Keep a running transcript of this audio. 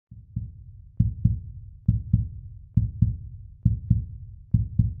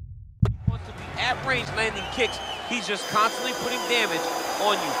at range landing kicks. He's just constantly putting damage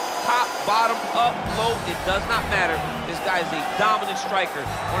on you. Top, bottom, up, low, it does not matter. This guy is a dominant striker,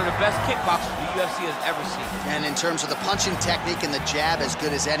 one of the best kickboxers the UFC has ever seen. And in terms of the punching technique and the jab, as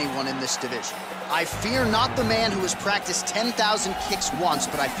good as anyone in this division. I fear not the man who has practiced 10,000 kicks once,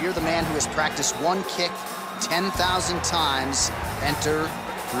 but I fear the man who has practiced one kick 10,000 times. Enter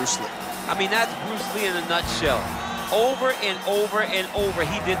Bruce Lee. I mean, that's Bruce Lee in a nutshell. Over and over and over,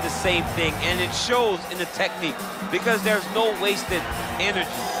 he did the same thing, and it shows in the technique because there's no wasted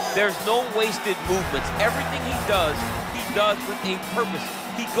energy. There's no wasted movements. Everything he does with a purpose.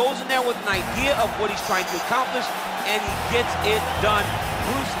 He goes in there with an idea of what he's trying to accomplish, and he gets it done.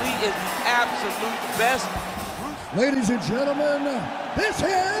 Bruce Lee is the absolute best. Ladies and gentlemen, this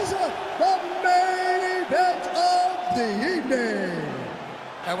is the main event of the evening.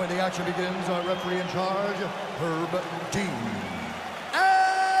 And when the action begins, our referee in charge, Herb Dean.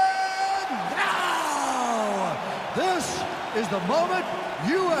 And now, this is the moment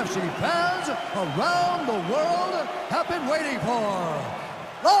UFC fans around the world have been waiting for.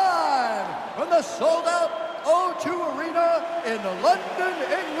 Live from the sold-out O2 Arena in London,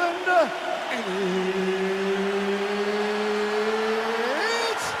 England,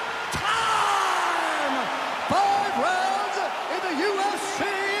 it's time! 5 rounds in the UFC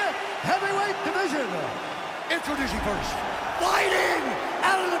heavyweight division. Introducing first, fighting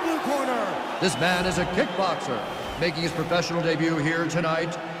out of the blue corner. This man is a kickboxer, making his professional debut here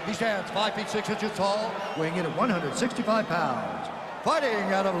tonight. He stands 5 feet 6 inches tall, weighing in at 165 pounds.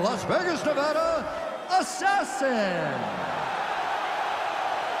 Fighting out of Las Vegas, Nevada, Assassin.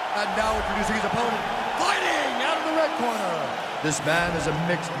 And now introducing his opponent, fighting out of the red corner. This man is a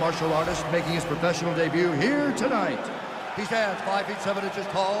mixed martial artist, making his professional debut here tonight. He stands 5 feet 7 inches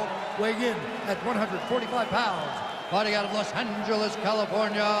tall, weighing in at 145 pounds. Fighting out of Los Angeles,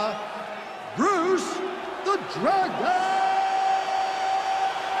 California, Bruce the Dragon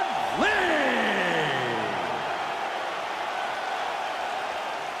Lee!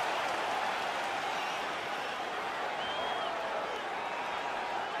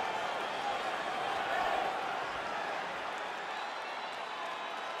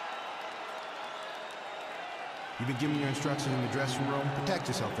 You've been given your instructions in the dressing room. Protect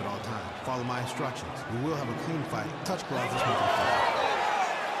yourself at all times. Follow my instructions. We will have a clean fight. Touch gloves, let's make it fight.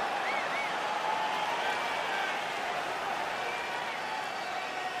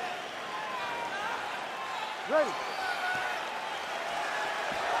 Ready.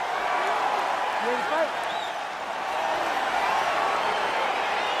 You ready to fight?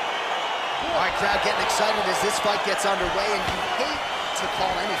 All right, crowd getting excited as this fight gets underway, and you hate to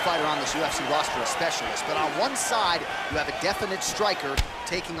call any fighter on this UFC roster a specialist, but on one side, you have a definite striker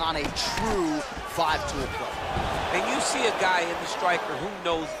taking on a true 5-tool pro. And you see a guy in the striker who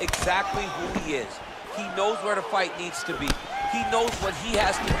knows exactly who he is. He knows where the fight needs to be. He knows what he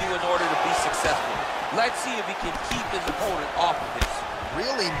has to do in order to be successful. Let's see if he can keep his opponent off of this.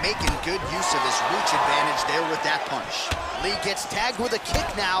 Really making good use of his reach advantage there with that punch. Lee gets tagged with a kick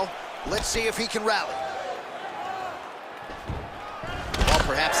now. Let's see if he can rally. Well,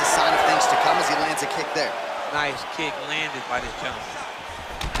 perhaps a sign of things to come as he lands a kick there. Nice kick landed by this gentleman.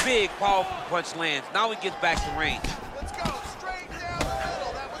 Big, powerful punch lands. Now he gets back to range. Let's go, straight down the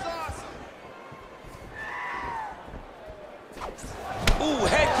middle. That was awesome. Ooh,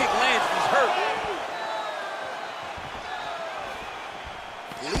 head kick lands, he's hurt.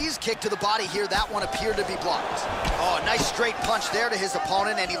 Lee's kick to the body here, that one appeared to be blocked. Oh, a nice straight punch there to his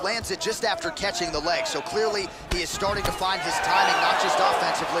opponent, and he lands it just after catching the leg. So clearly, he is starting to find his timing, not just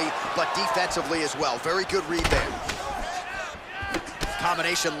offensively, but defensively as well. Very good read there.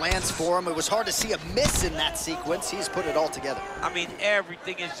 Combination lands for him. It was hard to see a miss in that sequence. He's put it all together. I mean,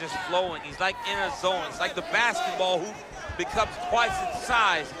 everything is just flowing. He's like in a zone. It's like the basketball hoop becomes twice its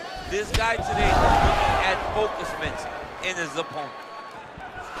size. This guy today is looking at focusment in his opponent.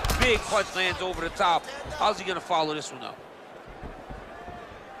 Big punch lands over the top. How's he gonna follow this one up?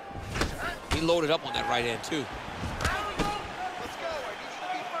 He loaded up on that right hand too. Let's go. I need you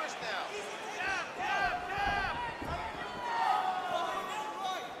to be first now.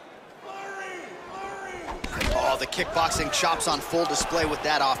 Oh, the kickboxing chops on full display with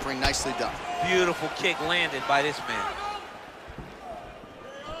that offering. Nicely done. Beautiful kick landed by this man.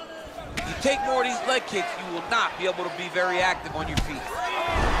 You take more of these leg kicks, you will not be able to be very active on your feet.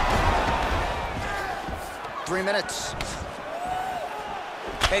 3 minutes.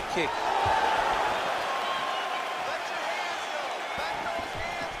 Head kick.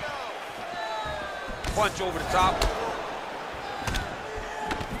 Punch over the top.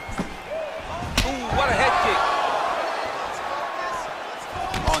 Ooh, what a head kick.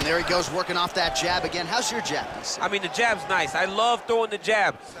 Oh, and there he goes, working off that jab again. How's your jab, DC? I mean, the jab's nice. I love throwing the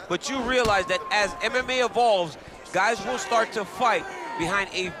jab, but you realize that as MMA evolves, guys will start to fight behind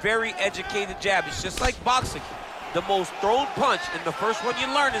a very educated jab. It's just like boxing. The most thrown punch, and the first one you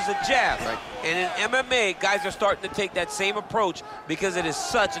learn is a jab. Right. And in MMA, guys are starting to take that same approach because it is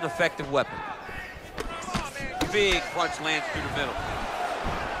such an effective weapon. Big punch lands through the middle.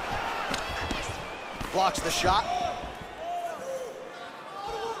 Blocks the shot.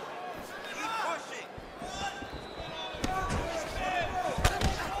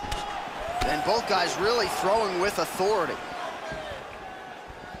 And both guys really throwing with authority.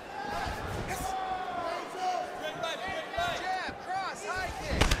 Jab, cross, high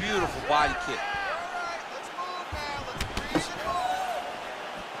kick. Beautiful body kick. All right, let's move now. Let's grease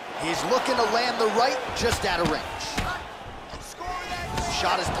it. He's looking to land the right just out of range. Score that.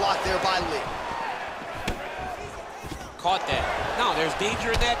 Shot is blocked there by Lee. Caught that. Now, there's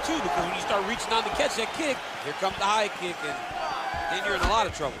danger in that, too, because when you start reaching on to catch that kick, here comes the high kick, and then you're in a lot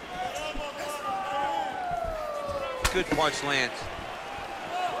of trouble. Good punch lands.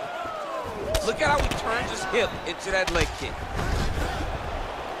 Look at how he turns his hip into that leg kick.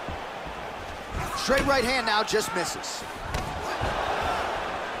 Straight right hand now, just misses.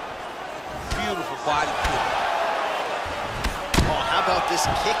 Beautiful body kick. Oh, how about this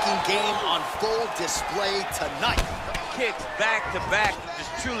kicking game on full display tonight? Kicks back to back,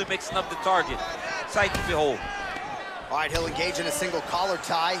 just truly mixing up the target. Sight to behold. All right, he'll engage in a single collar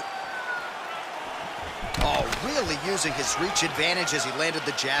tie. Oh, really using his reach advantage as he landed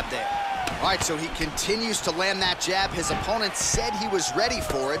the jab there. All right, so he continues to land that jab. His opponent said he was ready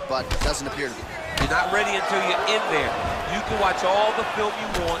for it, but doesn't appear to be. You're not ready until you're in there. You can watch all the film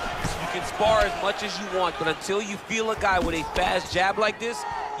you want. You can spar as much as you want, but until you feel a guy with a fast jab like this,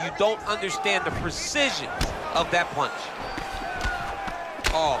 you don't understand the precision of that punch.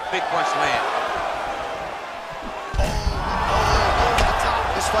 Oh, big punch land. Over the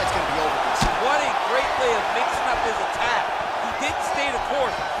top. This fight's gonna be over. What a great way of mixing up his attack. He didn't stay the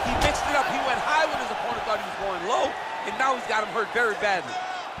course. He mixed it up. He went high when his opponent thought he was going low, and now he's got him hurt very badly.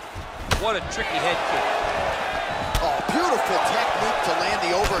 What a tricky head kick. Oh, beautiful technique to land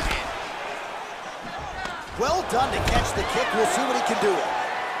the overhand. Well done to catch the kick. We'll see what he can do with it.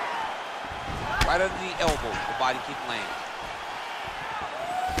 Right under the elbow, the body kick lands.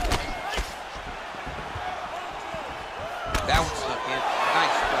 That one snuck in.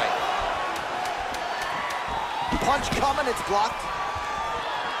 Nice strike. Punch coming, it's blocked.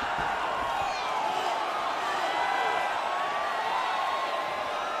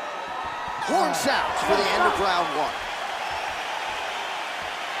 Horn sounds for the end of round one.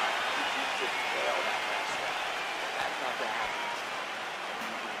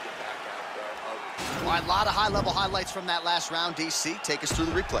 All right, a lot of high-level highlights from that last round, DC. Take us through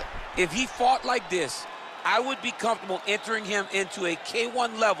the replay. If he fought like this, I would be comfortable entering him into a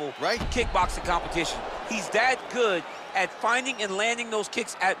K1 level kickboxing competition. He's that good at finding and landing those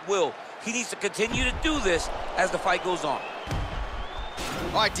kicks at will. He needs to continue to do this as the fight goes on.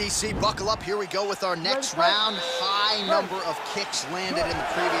 All right, DC, buckle up. Here we go with our next round. High number of kicks landed in the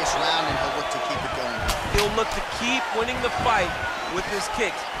previous round, and he'll look to keep it going. He'll look to keep winning the fight with his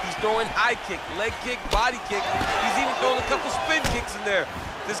kicks. He's throwing high kick, leg kick, body kick. He's even throwing a couple spin kicks in there.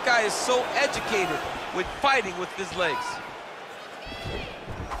 This guy is so educated with fighting with his legs.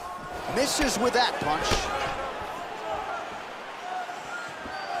 Misses with that punch.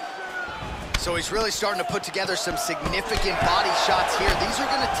 So he's really starting to put together some significant body shots here. These are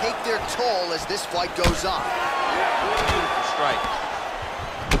going to take their toll as this fight goes on. Beautiful strike.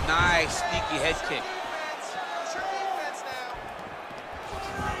 Nice, sneaky head kick.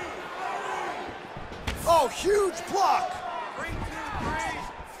 Oh, huge block.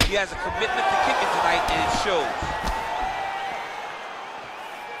 He has a commitment to kicking tonight, and it shows.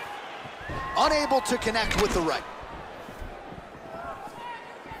 Unable to connect with the right.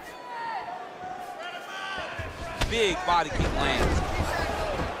 Big body kick lands.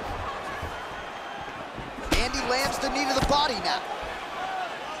 And he lands the knee to the body now.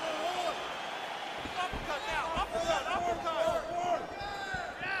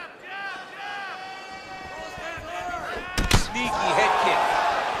 Sneaky head kick.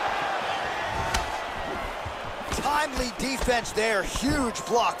 Timely defense there. Huge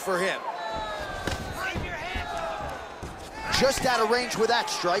block for him. Just out of range with that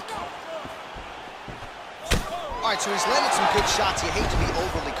strike. All right, so he's landed some good shots. You hate to be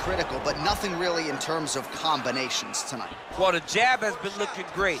overly critical, but nothing really in terms of combinations tonight. Well, the jab has been looking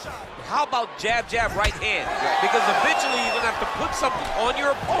great. How about jab, jab, right hand? Because eventually you're going to have to put something on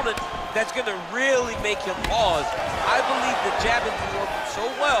your opponent that's going to really make him pause. I believe the jab has been working so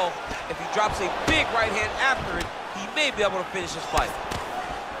well, if he drops a big right hand after it, he may be able to finish his fight.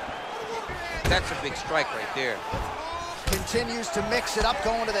 That's a big strike right there. Continues to mix it up,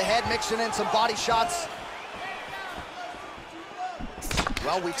 going to the head, mixing in some body shots.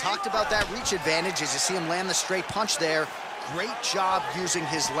 Well, we talked about that reach advantage as you see him land the straight punch there. Great job using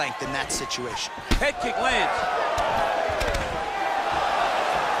his length in that situation. Head kick lands.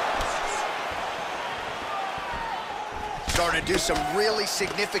 Starting to do some really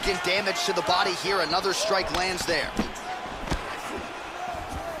significant damage to the body here. Another strike lands there.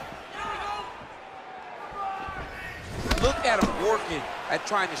 Look at him working at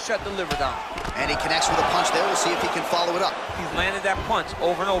trying to shut the liver down. And he connects with a punch there. We'll see if he can follow it up. He's landed that punch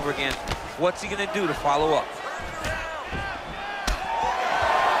over and over again. What's he gonna do to follow up?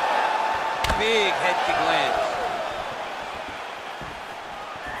 Big head kick lands.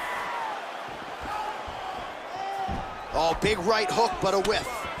 Oh, big right hook, but a whiff.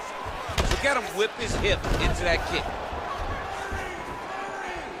 Look at him whip his hip into that kick.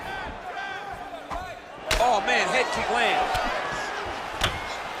 Oh man, head kick lands.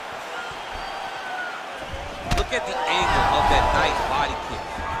 Look at the angle of that nice body kick.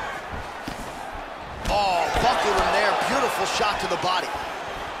 Oh, buckled him there. Beautiful shot to the body.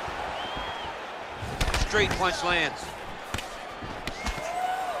 Straight punch lands.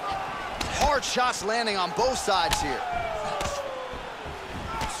 Hard shots landing on both sides here.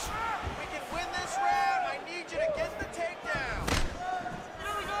 We can win this round. I need you to get the takedown.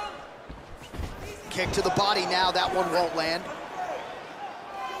 Kick to the body now. That one won't land.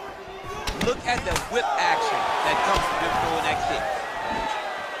 Look at the whip action that comes from him throwing that kick.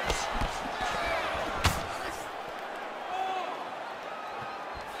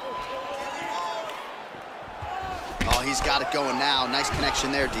 Oh, he's got it going now. Nice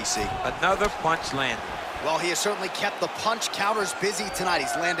connection there, DC. Another punch landed. Well, he has certainly kept the punch counters busy tonight.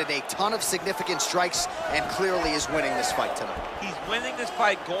 He's landed a ton of significant strikes and clearly is winning this fight tonight. He's winning this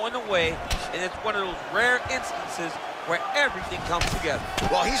fight going away, and it's one of those rare instances where everything comes together.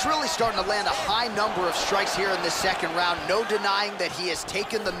 Well, he's really starting to land a high number of strikes here in this second round. No denying that he has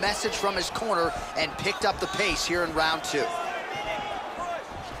taken the message from his corner and picked up the pace here in round two.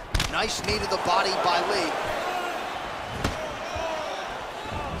 Nice knee to the body by Lee.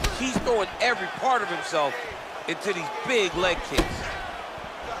 He's throwing every part of himself into these big leg kicks.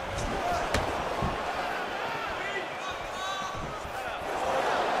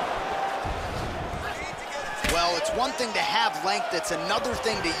 Well, it's one thing to have length, it's another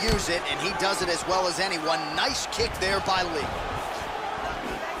thing to use it, and he does it as well as anyone. Nice kick there by Lee.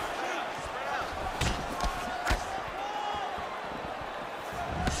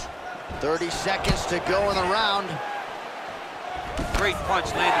 "30 seconds to go in the round." Great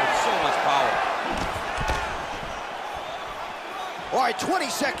punch landed with so much power. All right, 20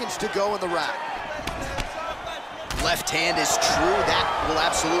 seconds to go in the round. Left hand is true. That will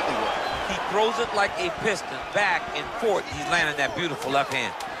absolutely work. He throws it like a piston, back and forth. He's landing that beautiful left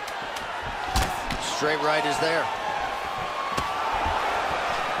hand. Straight right is there.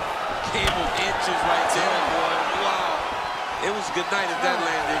 Came with inches right there, boy. Wow. It was a good night if that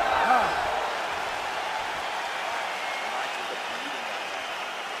landed.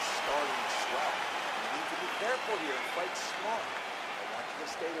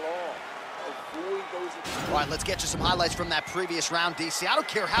 All right, let's get you some highlights from that previous round, DC. I don't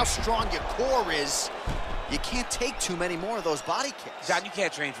care how strong your core is, you can't take too many more of those body kicks. John, you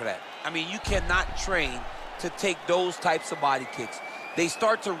can't train for that. I mean, you cannot train to take those types of body kicks. They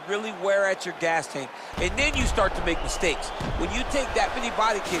start to really wear at your gas tank, and then you start to make mistakes. When you take that many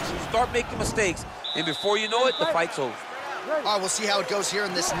body kicks, you start making mistakes, and before you know it, the fight's over. All right, we'll see how it goes here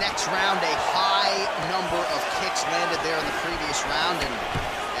in this next round. A high number of kicks landed there in the previous round, and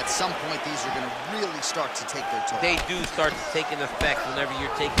at some point, these are going to really start to take their toll. They do start to take an effect whenever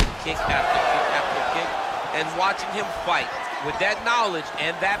you're taking kick after kick after kick. And watching him fight with that knowledge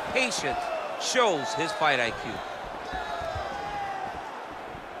and that patience shows his fight IQ.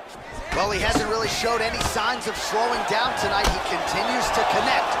 Well, he hasn't really showed any signs of slowing down tonight. He continues to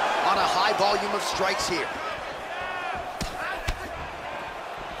connect on a high volume of strikes here.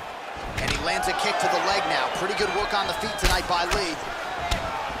 And he lands a kick to the leg now. Pretty good work on the feet tonight by Lee.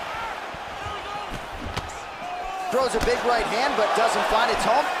 Throws a big right hand, but doesn't find its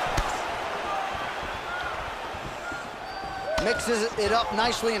home. Mixes it up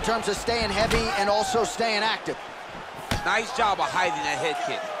nicely in terms of staying heavy and also staying active. Nice job of hiding that head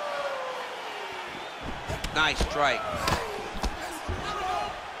kick. Nice strike.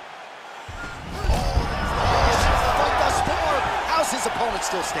 Fight thus far. How is his opponent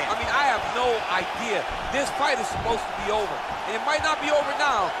still standing? I mean, I have no idea. This fight is supposed to be over. And it might not be over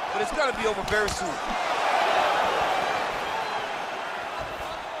now, but it's gonna be over very soon.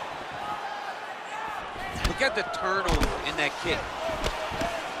 Look at the turnover in that kick.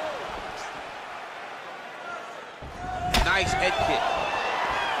 Nice head kick.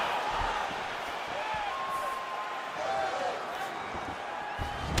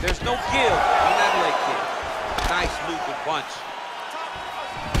 There's no give on that leg kick. Nice looping punch.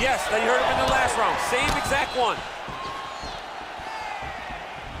 Yes, that you heard him in the last round. Same exact one.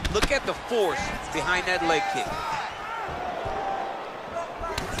 Look at the force behind that leg kick.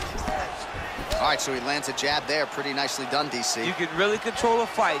 All right, so he lands a jab there. Pretty nicely done, DC. You can really control a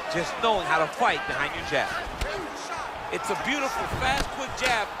fight just knowing how to fight behind your jab. It's a beautiful, fast, quick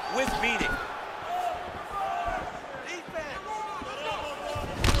jab with meaning.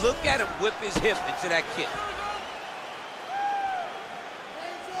 Look at him whip his hip into that kick.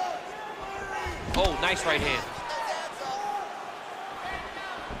 Oh, nice right hand.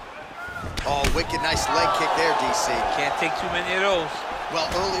 Oh, wicked nice leg kick there, DC. Can't take too many of those. Well,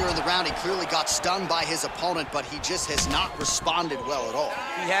 earlier in the round, he clearly got stung by his opponent, but he just has not responded well at all.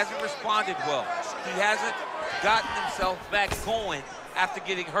 He hasn't responded well. He hasn't gotten himself back going after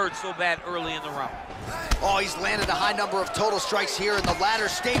getting hurt so bad early in the round. Oh, he's landed a high number of total strikes here in the latter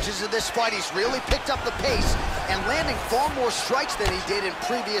stages of this fight. He's really picked up the pace and landing far more strikes than he did in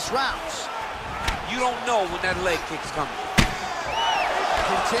previous rounds. You don't know when that leg kick's coming.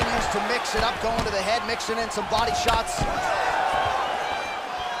 Continues to mix it up, going to the head, mixing in some body shots.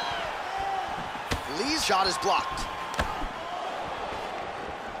 Lee's shot is blocked.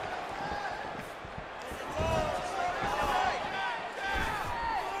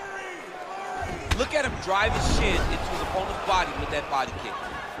 Look at him drive his shin into his opponent's body with that body kick.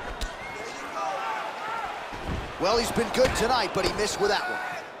 Well, he's been good tonight, but he missed with that one.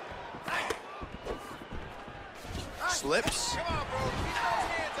 Slips.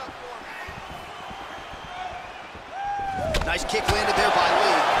 Nice kick landed there by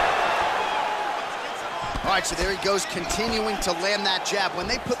Lee. All right, so there he goes, continuing to land that jab. When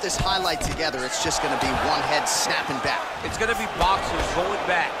they put this highlight together, it's just going to be one head snapping back. It's going to be boxers going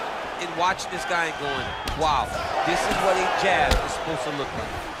back and watching this guy and going, wow, this is what a jab is supposed to look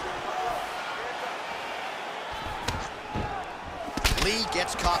like. Lee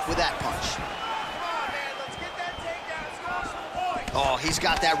gets caught with that punch. Oh, he's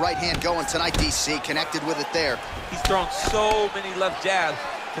got that right hand going tonight, DC. Connected with it there. He's thrown so many left jabs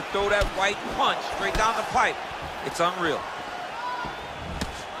to throw that right punch straight down the pipe. It's unreal.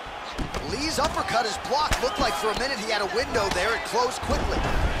 Lee's uppercut is blocked. Looked like for a minute he had a window there. It closed quickly.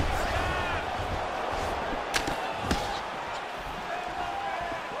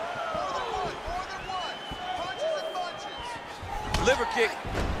 Liver kick.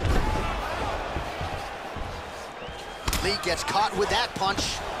 Lee gets caught with that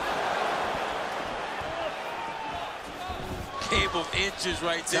punch. Game of inches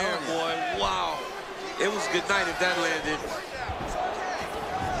right there, boy. Wow. It was a good night if that landed.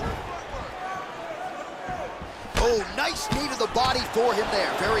 Oh, nice knee to the body for him there.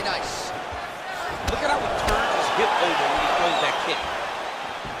 Very nice. Look at how he turns his hip over when he throws that kick.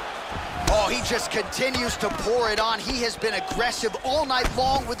 Oh, he just continues to pour it on. He has been aggressive all night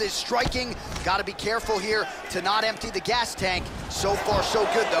long with his striking. Got to be careful here to not empty the gas tank. So far, so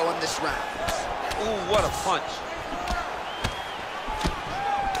good, though, in this round. Ooh, what a punch.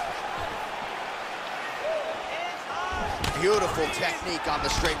 Beautiful technique on the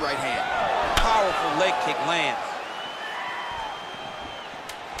straight right hand. Powerful leg kick lands.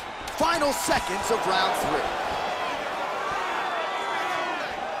 Final seconds of round 3.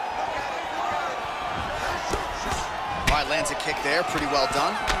 All right, lands a kick there, pretty well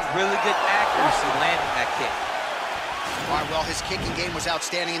done. Really good accuracy landing that kick. All right, well, his kicking game was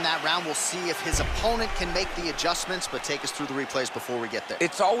outstanding in that round. We'll see if his opponent can make the adjustments, but take us through the replays before we get there.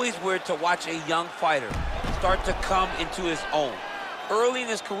 It's always weird to watch a young fighter start to come into his own. Early in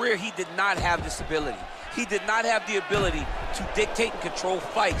his career, he did not have this ability. He did not have the ability to dictate and control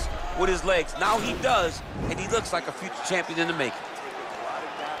fights with his legs. Now he does, and he looks like a future champion in the making.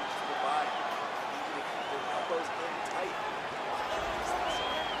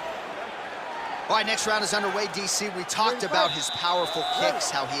 All right, next round is underway, DC. We talked about his powerful kicks,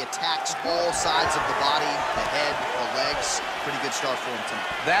 how he attacks all sides of the body, the head, the legs. Pretty good start for him tonight.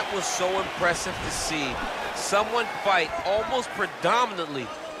 That was so impressive to see someone fight almost predominantly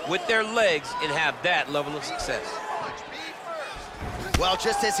with their legs and have that level of success. Well,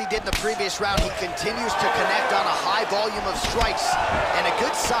 just as he did in the previous round, he continues to connect on a high volume of strikes. And a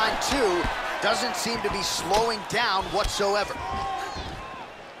good sign, too, doesn't seem to be slowing down whatsoever.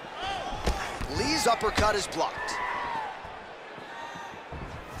 Lee's uppercut is blocked.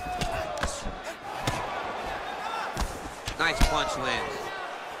 Nice punch lands.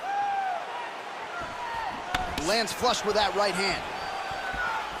 Lands flush with that right hand.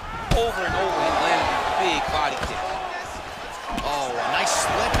 Over and over, he landed these big body kicks. Oh, a nice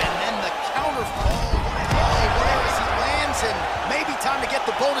slip, and then the counter. Oh, where as he lands, and maybe time to get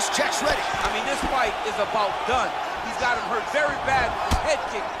the bonus checks ready. I mean, this fight is about done. He's got him hurt very bad with his head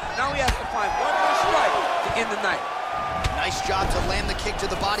kick. Now he has to find one more strike to end the night. Nice job to land the kick to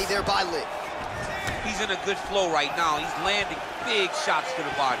the body there by Lee. He's in a good flow right now. He's landing big shots to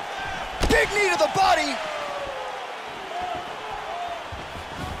the body. Big knee to the body.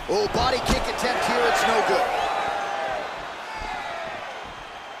 Oh, body kick attempt here, it's no good.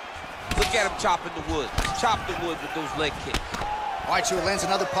 Look at him chopping the wood. Chop the wood with those leg kicks. All right, so he lands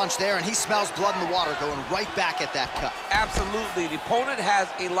another punch there, and he smells blood in the water, going right back at that cut. Absolutely. The opponent has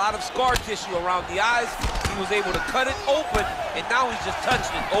a lot of scar tissue around the eyes. He was able to cut it open, and now he's just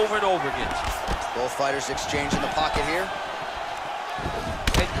touching it over and over again. Both fighters exchange in the pocket here.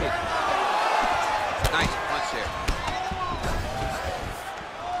 Head kick. Nice punch there.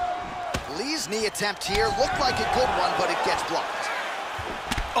 Lee's knee attempt here looked like a good one, but it gets blocked.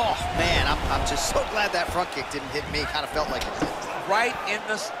 Oh, man, I'm just so glad that front kick didn't hit me. Kind of felt like it did. Right in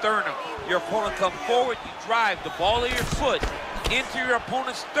the sternum. Your opponent comes forward, you drive the ball of your foot into your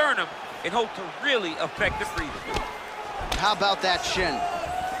opponent's sternum and hope to really affect the breathing. How about that shin?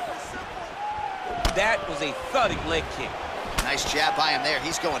 That was a thudding leg kick. Nice jab by him there.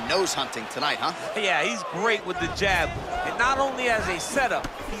 He's going nose hunting tonight, huh? Yeah, he's great with the jab. And not only as a setup,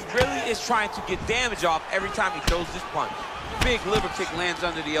 he really is trying to get damage off every time he throws this punch. Big liver kick lands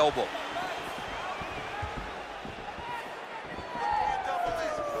under the elbow.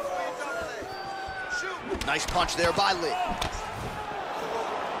 Nice punch there by Lee.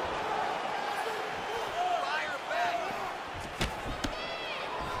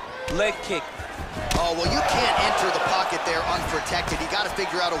 Leg kick. Oh, well, you can't enter the pocket there unprotected. You got to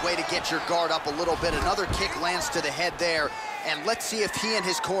figure out a way to get your guard up a little bit. Another kick lands to the head there. And let's see if he and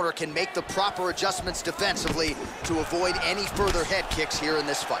his corner can make the proper adjustments defensively to avoid any further head kicks here in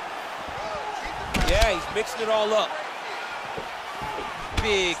this fight. Yeah, he's mixing it all up.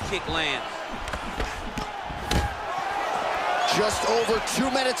 Big kick lands. Just over 2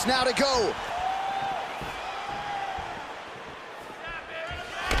 minutes now to go.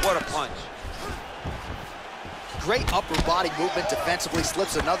 What a punch. Great upper body movement defensively,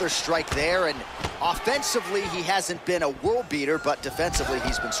 slips another strike there, and offensively, he hasn't been a world beater, but defensively,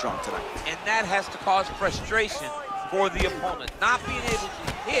 he's been strong tonight. And that has to cause frustration for the opponent, not being able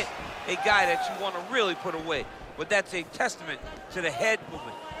to hit a guy that you want to really put away. But that's a testament to the head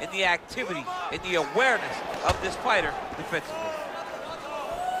movement and the activity and the awareness of this fighter defensively.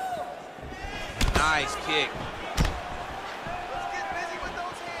 Nice kick.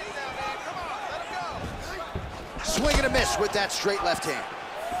 Swing and a miss with that straight left hand.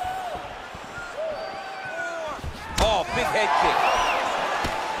 Oh, big head kick.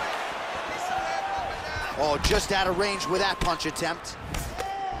 Oh, just out of range with that punch attempt.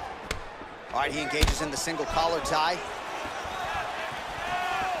 All right, he engages in the single collar tie.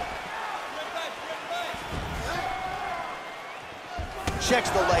 Checks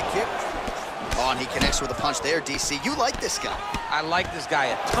the leg kick. Oh, and he connects with a punch there, DC. You like this guy. I like this guy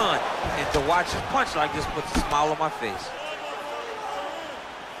a ton, and to watch his punch like this puts a smile on my face.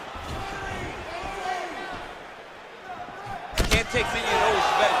 Can't take many of those,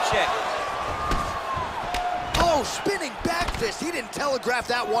 you better check. Oh, spinning back fist. He didn't telegraph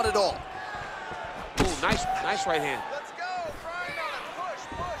that one at all. Ooh, nice right hand. Let's go. Grind on it. Push,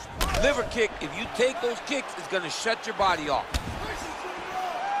 push, push. Liver kick, if you take those kicks, it's gonna shut your body off.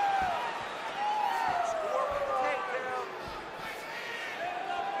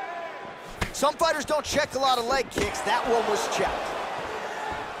 Some fighters don't check a lot of leg kicks. That one was checked.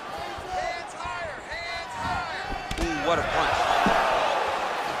 Hands higher, hands higher. Ooh, what a punch.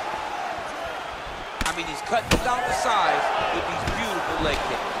 I mean, he's cutting down the size with these beautiful leg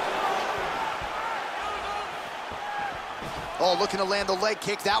kicks. Oh, looking to land the leg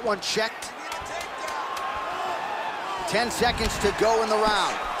kick. That one checked. 10 seconds to go in the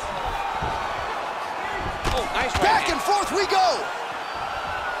round. Oh, nice right Back hand. and forth we go.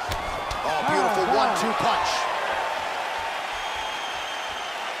 Oh, beautiful 1-2 punch.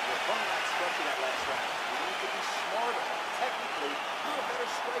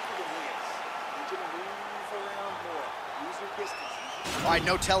 All right,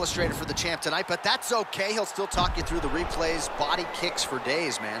 no telestrator for the champ tonight, but that's okay. He'll still talk you through the replays. Body kicks for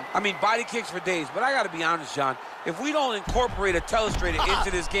days, man. I mean, body kicks for days, but I gotta be honest, John. If we don't incorporate a telestrator into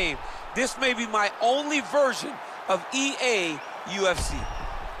this game, This may be my only version of EA UFC.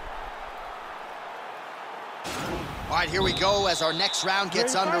 All right, here we go as our next round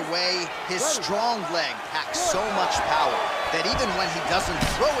gets underway. His strong leg packs so much power that even when he doesn't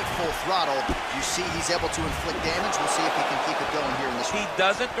throw it full throttle, you see he's able to inflict damage. We'll see if he can keep it going here in this round. He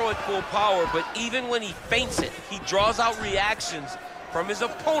doesn't throw it full power, but even when he feints it, he draws out reactions from his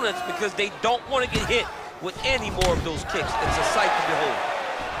opponents because they don't want to get hit with any more of those kicks. It's a sight to behold.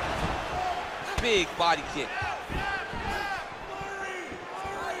 Big body kick.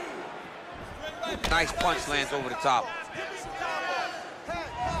 Nice punch lands over the top.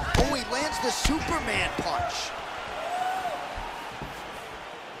 Oh, he lands the Superman punch.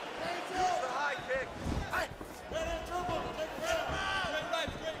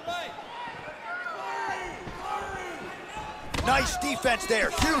 Nice defense there,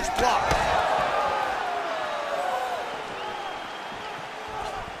 huge block.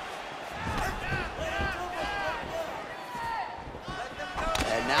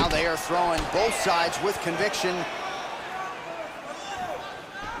 And now they are throwing both sides with conviction.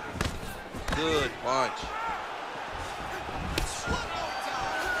 Good punch.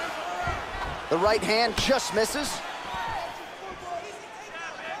 The right hand just misses.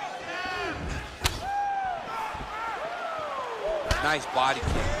 Nice body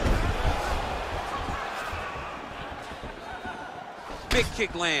kick. Big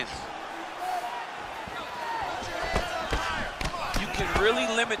kick lands. You can really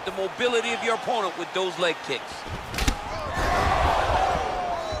limit the mobility of your opponent with those leg kicks.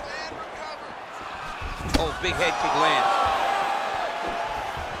 Oh, big head kick lands.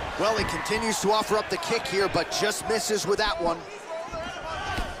 Well, he continues to offer up the kick here, but just misses with that one.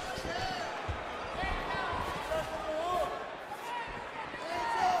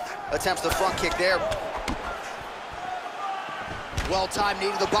 Attempts the front kick there. Well-timed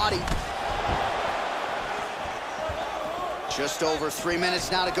knee to the body. Just over 3 minutes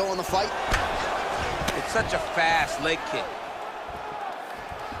now to go in the fight. It's such a fast leg kick.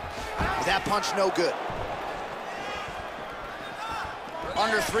 That punch no good.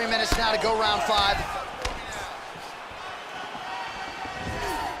 Under 3 minutes now to go round 5.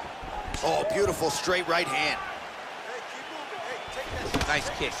 Oh, beautiful straight right hand. Nice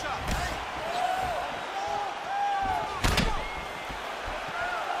kick.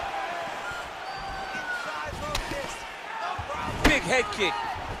 Big head kick.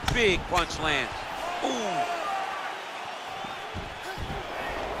 Big punch lands. Ooh.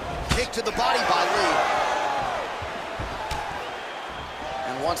 Kick to the body by Lee.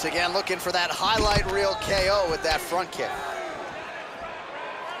 And once again, looking for that highlight reel KO with that front kick.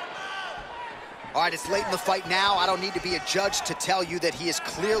 All right, it's late in the fight now. I don't need to be a judge to tell you that he is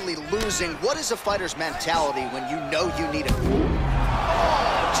clearly losing. What is a fighter's mentality when you know you need it?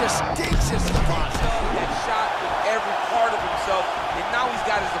 Oh, just digs his spot. That shot with every part of himself, and now he's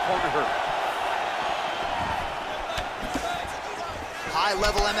got his opponent hurt.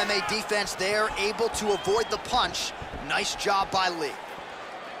 High-level MMA defense there, able to avoid the punch. Nice job by Lee.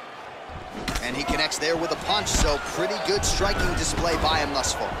 And he connects there with a punch, so pretty good striking display by him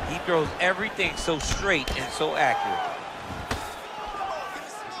thus far. He throws everything so straight and so accurate.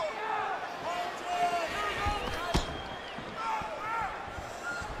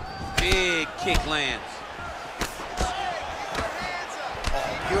 Big kick lands. Oh,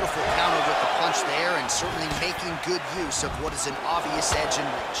 beautiful counter with the punch there, and certainly making good use of what is an obvious edge and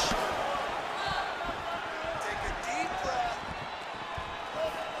reach.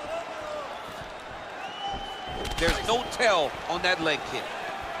 There's no tell on that leg kick.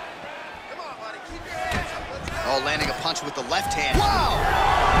 Oh, landing a punch with the left hand. Wow!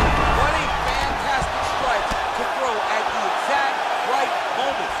 What a fantastic strike to throw at the exact right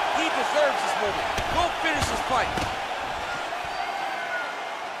moment. He deserves this moment. Go finish this fight.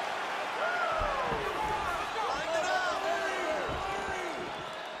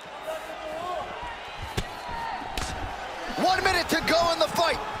 One minute to go in the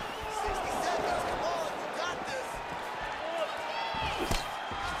fight.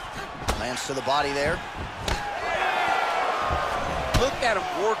 Lands to the body there. Look at him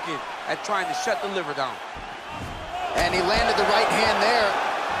working at trying to shut the liver down. And he landed the right hand there.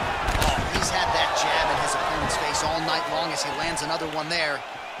 Oh, he's had that jab in his opponent's face all night long as he lands another one there.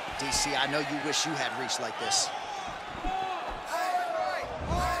 DC, I know you wish you had reached like this.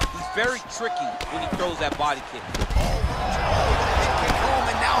 He's very tricky when he throws that body kick. Kick home,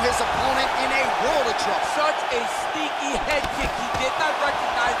 and now his opponent in a world of trouble. Such a sneaky head kick. He did not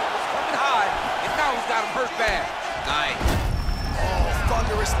recognize it was coming high, and now he's got him hurt bad. Nice. Oh,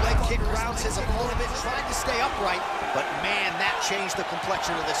 thunder thunderous leg kick grounds his opponent, tried to stay upright, but man, that changed the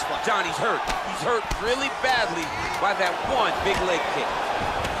complexion of this fight. Johnny's hurt. He's hurt really badly by that one big leg kick.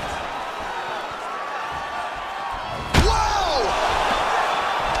 Whoa!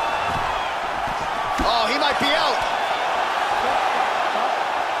 Oh, he might be out.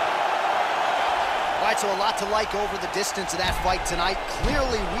 All right, so a lot to like over the distance of that fight tonight.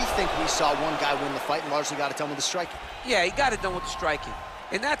 Clearly, we think we saw one guy win the fight and largely got it done with the striking. Yeah, he got it done with the striking.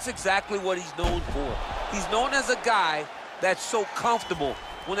 And that's exactly what he's known for. He's known as a guy that's so comfortable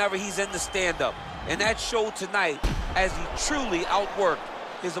whenever he's in the stand-up. And that showed tonight as he truly outworked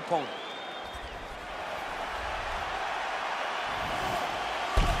his opponent.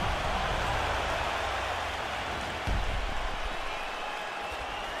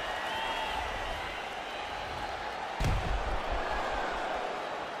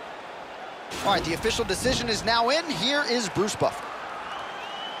 All right, the official decision is now in. Here is Bruce Buffer.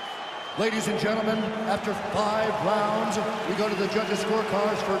 Ladies and gentlemen, after 5 rounds, we go to the judges'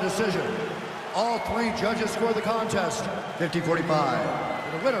 scorecards for a decision. All 3 judges score the contest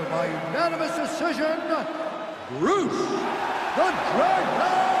 50-45. The winner by unanimous decision, Bruce the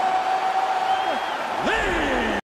Dragon